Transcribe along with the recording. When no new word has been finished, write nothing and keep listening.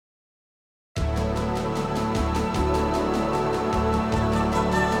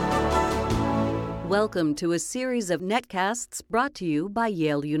Welcome to a series of netcasts brought to you by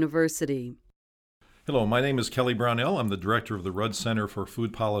Yale University. Hello, my name is Kelly Brownell. I'm the director of the Rudd Center for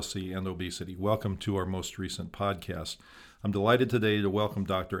Food Policy and Obesity. Welcome to our most recent podcast. I'm delighted today to welcome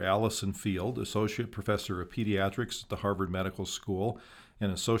Dr. Allison Field, Associate Professor of Pediatrics at the Harvard Medical School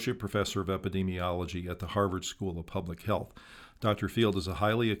and Associate Professor of Epidemiology at the Harvard School of Public Health. Dr. Field is a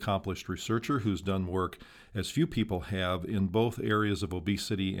highly accomplished researcher who's done work, as few people have, in both areas of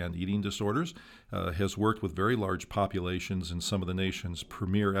obesity and eating disorders, has worked with very large populations in some of the nation's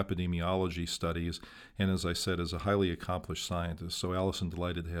premier epidemiology studies, and as I said, is a highly accomplished scientist. So Allison,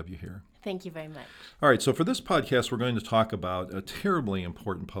 delighted to have you here. Thank you very much. All right, so for this podcast, we're going to talk about a terribly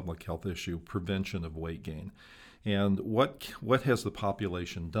important public health issue, prevention of weight gain. And what has the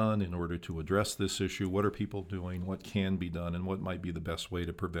population done in order to address this issue? What are people doing? What can be done? And what might be the best way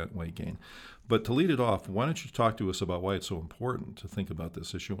to prevent weight gain? But to lead it off, why don't you talk to us about why it's so important to think about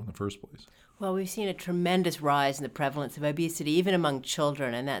this issue in the first place? Well, we've seen a tremendous rise in the prevalence of obesity, even among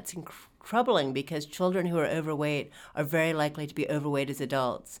children, and that's troubling because children who are overweight are very likely to be overweight as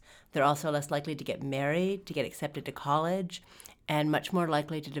adults. They're also less likely to get married, to get accepted to college, and much more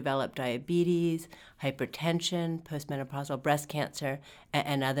likely to develop diabetes, hypertension, postmenopausal breast cancer,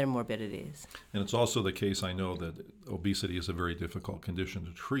 and other morbidities. And it's also the case, I know, that obesity is a very difficult condition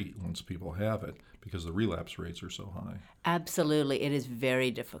to treat once people have it because the relapse rates are so high. Absolutely. It is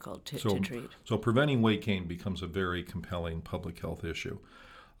very difficult to treat. So preventing weight gain becomes a very compelling public health issue.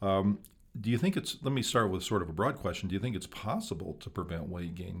 Do you think let me start with sort of a broad question. Do you think it's possible to prevent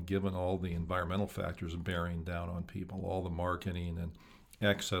weight gain given all the environmental factors bearing down on people, all the marketing and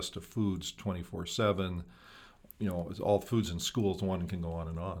access to foods 24/7, all foods in schools, one can go on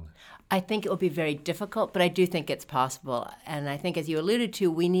and on? I think it will be very difficult, but I do think it's possible. And I think, as you alluded to,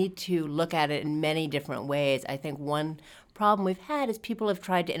 we need to look at it in many different ways. I think one problem we've had is people have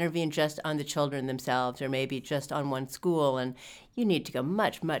tried to intervene just on the children themselves or maybe just on one school, and you need to go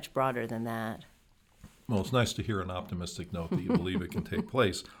much, much broader than that. Well, it's nice to hear an optimistic note that you believe it can take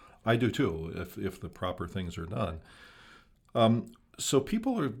place. I do too, if the proper things are done. So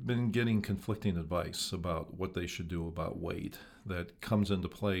people have been getting conflicting advice about what they should do about weight that comes into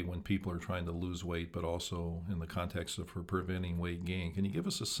play when people are trying to lose weight, but also in the context of preventing weight gain. Can you give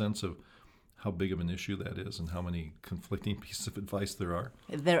us a sense of how big of an issue that is and how many conflicting pieces of advice there are?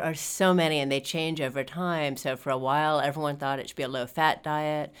 There are so many, and they change over time. So for a while, everyone thought it should be a low-fat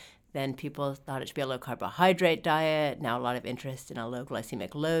diet. Then people thought it should be a low-carbohydrate diet. Now a lot of interest in a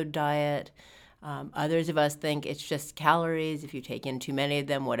low-glycemic load diet. Others of us think it's just calories. If you take in too many of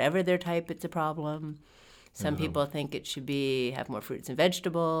them, whatever their type, it's a problem. Some people think it should have more fruits and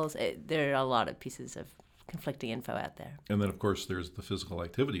vegetables. There are a lot of pieces of conflicting info out there. And then, of course, there's the physical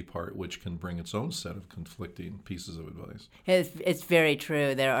activity part, which can bring its own set of conflicting pieces of advice. It's very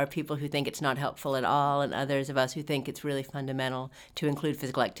true. There are people who think it's not helpful at all, and others of us who think it's really fundamental to include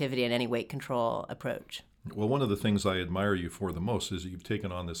physical activity in any weight control approach. Well, one of the things I admire you for the most is that you've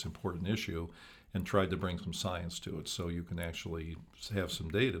taken on this important issue and tried to bring some science to it so you can actually have some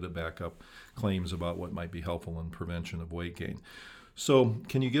data to back up claims about what might be helpful in prevention of weight gain. So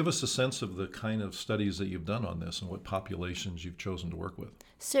can you give us a sense of the kind of studies that you've done on this and what populations you've chosen to work with?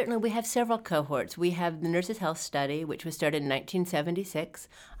 Certainly. We have several cohorts. We have the Nurses' Health Study, which was started in 1976.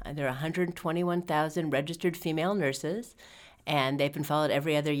 There are 121,000 registered female nurses, and they've been followed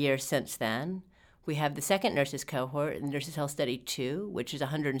every other year since then. We have the second nurses cohort, the Nurses' Health Study 2, which is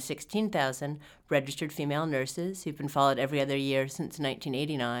 116,000 registered female nurses who've been followed every other year since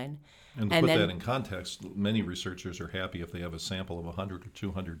 1989. And to put that in context, many researchers are happy if they have a sample of 100 or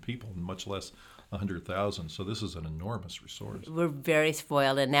 200 people, much less 100,000. So this is an enormous resource. We're very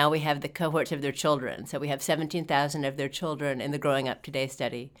spoiled, and now we have the cohorts of their children. So we have 17,000 of their children in the Growing Up Today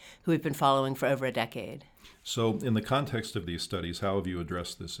study who we've been following for over a decade. So in the context of these studies, how have you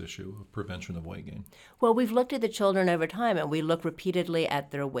addressed this issue of prevention of weight gain? Well, we've looked at the children over time, and we look repeatedly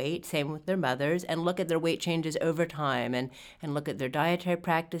at their weight, same with their mothers, and look at their weight changes over time and look at their dietary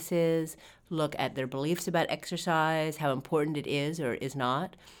practices, look at their beliefs about exercise, how important it is or is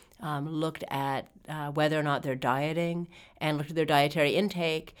not. Looked at whether or not they're dieting, and looked at their dietary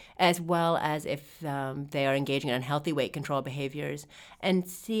intake, as well as if they are engaging in unhealthy weight control behaviors, and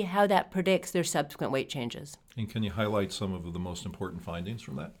see how that predicts their subsequent weight changes. And can you highlight some of the most important findings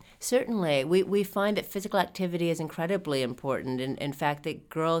from that? Certainly. We find that physical activity is incredibly important. In fact,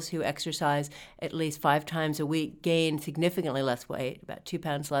 that girls who exercise at least 5 times a week gain significantly less weight, about 2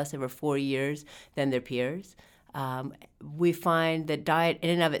 pounds less over 4 years than their peers. We find that diet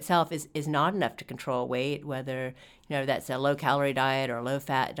in and of itself is not enough to control weight, whether that's a low-calorie diet or a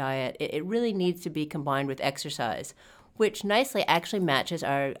low-fat diet. It really needs to be combined with exercise. which nicely actually matches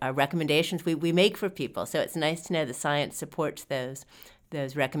our recommendations we make for people. So it's nice to know the science supports those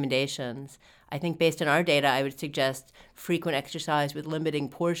recommendations. I think based on our data, I would suggest frequent exercise with limiting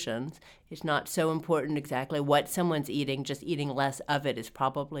portions. It's not so important exactly what someone's eating, just eating less of it is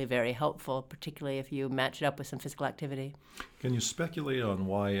probably very helpful, particularly if you match it up with some physical activity. Can you speculate on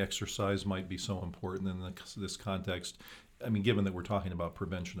why exercise might be so important in this context? I mean, given that we're talking about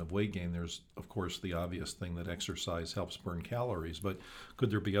prevention of weight gain, there's, of course, the obvious thing that exercise helps burn calories, but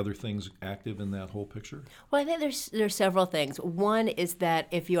could there be other things active in that whole picture? Well, I think there's several things. One is that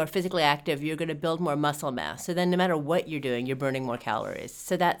if you are physically active, you're going to build more muscle mass. So then no matter what you're doing, you're burning more calories.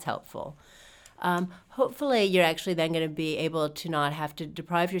 So that's helpful. Hopefully, you're actually then going to be able to not have to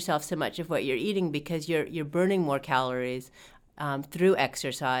deprive yourself so much of what you're eating because you're burning more calories through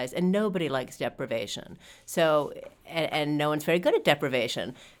exercise, and nobody likes deprivation. So, and no one's very good at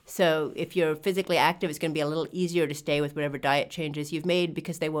deprivation. So if you're physically active, it's going to be a little easier to stay with whatever diet changes you've made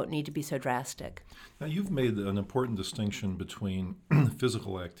because they won't need to be so drastic. Now, you've made an important distinction between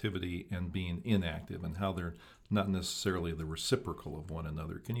physical activity and being inactive and how they're not necessarily the reciprocal of one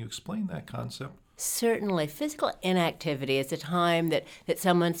another. Can you explain that concept? Certainly. Physical inactivity is the time that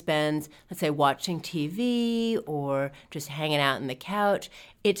someone spends, let's say, watching TV or just hanging out on the couch.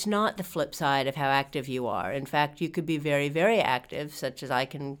 It's not the flip side of how active you are. In fact, you could be very, very active, such as I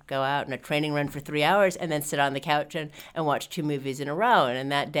can go out on a training run for 3 hours and then sit on the couch and watch 2 movies in a row.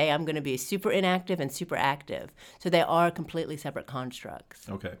 And that day I'm going to be super inactive and super active. So they are completely separate constructs.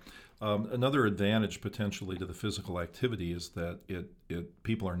 Okay. Another advantage potentially to the physical activity is that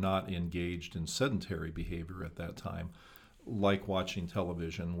people are not engaged in sedentary behavior at that time, like watching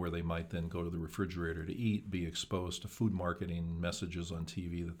television, where they might then go to the refrigerator to eat, be exposed to food marketing messages on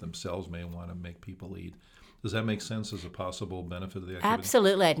TV that themselves may want to make people eat. Does that make sense as a possible benefit of the activity?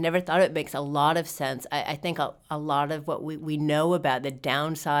 Absolutely. I'd never thought it makes a lot of sense. I think a lot of what we know about the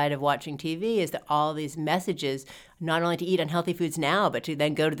downside of watching TV is that all these messages, not only to eat unhealthy foods now, but to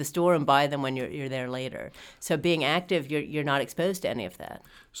then go to the store and buy them when you're there later. So being active, you're not exposed to any of that.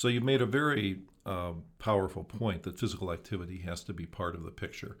 So you made a very powerful point that physical activity has to be part of the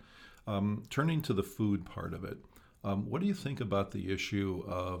picture. Turning to the food part of it, what do you think about the issue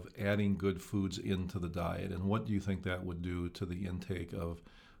of adding good foods into the diet, and what do you think that would do to the intake of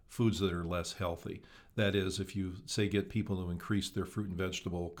foods that are less healthy? That is, if you, say, get people to increase their fruit and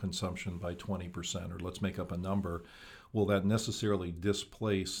vegetable consumption by 20%, or let's make up a number, will that necessarily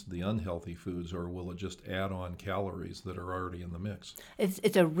displace the unhealthy foods, or will it just add on calories that are already in the mix?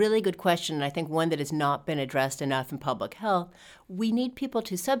 It's a really good question, and I think one that has not been addressed enough in public health. We need people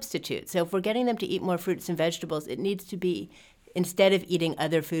to substitute. So if we're getting them to eat more fruits and vegetables, it needs to be instead of eating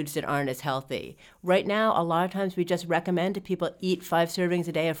other foods that aren't as healthy. Right now, a lot of times we just recommend to people eat 5 servings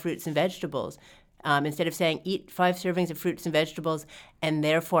a day of fruits and vegetables. Instead of saying eat 5 servings of fruits and vegetables and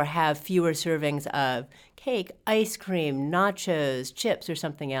therefore have fewer servings of cake, ice cream, nachos, chips, or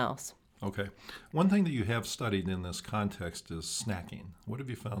something else. Okay. One thing that you have studied in this context is snacking. What have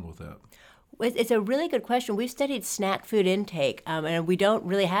you found with that? It's a really good question. We've studied snack food intake, and we don't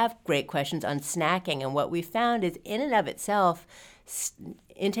really have great questions on snacking. And what we found is, in and of itself,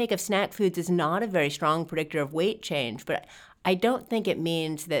 intake of snack foods is not a very strong predictor of weight change. But I don't think it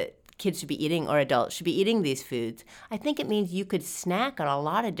means that kids should be eating or adults should be eating these foods. I think it means you could snack on a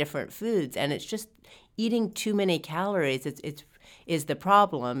lot of different foods, and it's just eating too many calories is the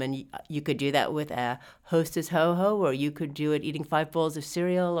problem. And you could do that with a Hostess Ho-Ho, or you could do it eating 5 bowls of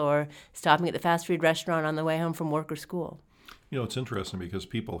cereal or stopping at the fast food restaurant on the way home from work or school. You know, it's interesting because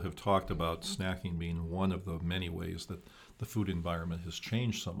people have talked about snacking being one of the many ways that the food environment has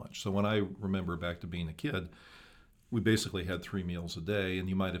changed so much. So when I remember back to being a kid, we basically had 3 meals a day, and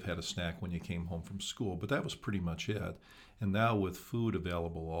you might have had a snack when you came home from school, but that was pretty much it. And now with food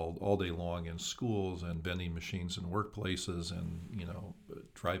available all day long in schools and vending machines in workplaces and,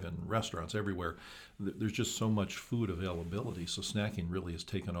 drive-in restaurants everywhere, there's just so much food availability. So snacking really has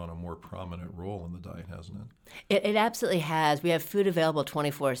taken on a more prominent role in the diet, hasn't it? It absolutely has. We have food available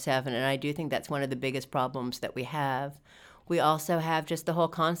 24/7, and I do think that's one of the biggest problems that we have. We also have just the whole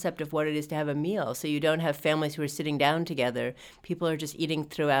concept of what it is to have a meal. So you don't have families who are sitting down together. People are just eating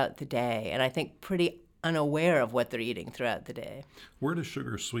throughout the day, and I think pretty unaware of what they're eating throughout the day. Where does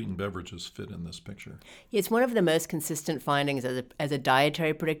sugar-sweetened beverages fit in this picture? It's one of the most consistent findings as a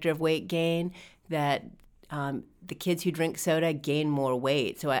dietary predictor of weight gain that the kids who drink soda gain more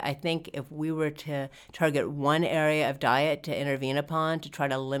weight. So I think if we were to target one area of diet to intervene upon to try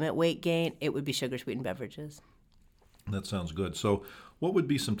to limit weight gain, it would be sugar-sweetened beverages. That sounds good. So what would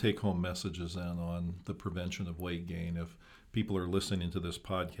be some take-home messages then on the prevention of weight gain if people are listening to this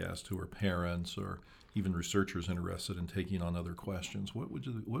podcast who are parents or even researchers interested in taking on other questions, what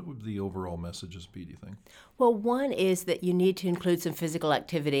would the overall messages be, do you think? Well, one is that you need to include some physical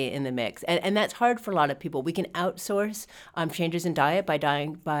activity in the mix, and that's hard for a lot of people. We can outsource changes in diet by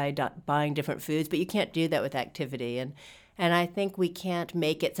buying different foods, but you can't do that with activity. And I think we can't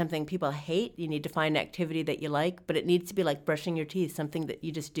make it something people hate. You need to find an activity that you like, but it needs to be like brushing your teeth, something that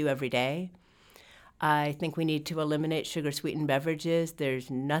you just do every day. I think we need to eliminate sugar-sweetened beverages.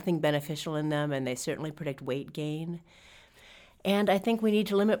 There's nothing beneficial in them, and they certainly predict weight gain. And I think we need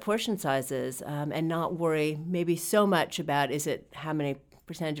to limit portion sizes and not worry maybe so much about how many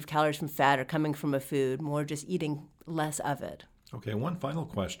percentage of calories from fat are coming from a food, more just eating less of it. Okay, one final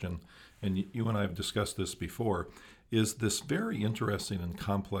question, and you and I have discussed this before, is this very interesting and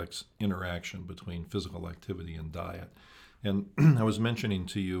complex interaction between physical activity and diet. And I was mentioning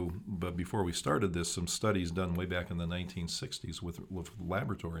to you, but before we started this, some studies done way back in the 1960s with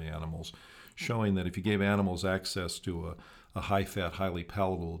laboratory animals showing that if you gave animals access to a high-fat, highly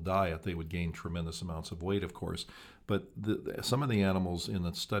palatable diet, they would gain tremendous amounts of weight, of course. But some of the animals in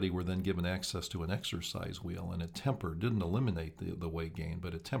the study were then given access to an exercise wheel, and it didn't eliminate the weight gain,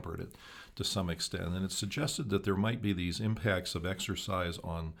 but it tempered it to some extent. And it suggested that there might be these impacts of exercise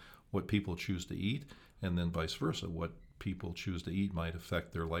on what people choose to eat, and then vice versa, what people choose to eat might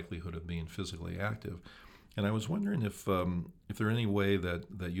affect their likelihood of being physically active. And I was wondering if there's any way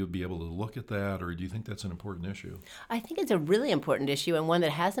that you'd be able to look at that, or do you think that's an important issue? I think it's a really important issue and one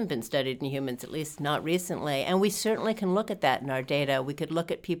that hasn't been studied in humans, at least not recently. And we certainly can look at that in our data. We could look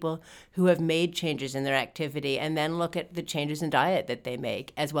at people who have made changes in their activity and then look at the changes in diet that they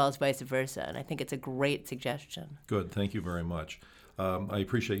make, as well as vice versa. And I think it's a great suggestion. Good. Thank you very much. I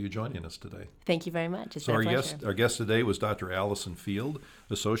appreciate you joining us today. Thank you very much. It's so been a pleasure. Our guest today was Dr. Allison Field,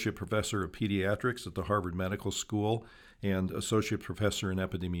 Associate Professor of Pediatrics at the Harvard Medical School and Associate Professor in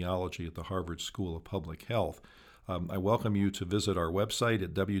Epidemiology at the Harvard School of Public Health. I welcome you to visit our website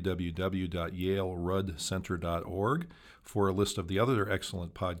at www.yaleruddcenter.org for a list of the other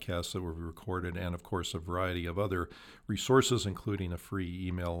excellent podcasts that were recorded and, of course, a variety of other resources, including a free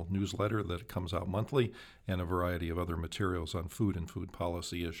email newsletter that comes out monthly and a variety of other materials on food and food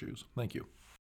policy issues. Thank you.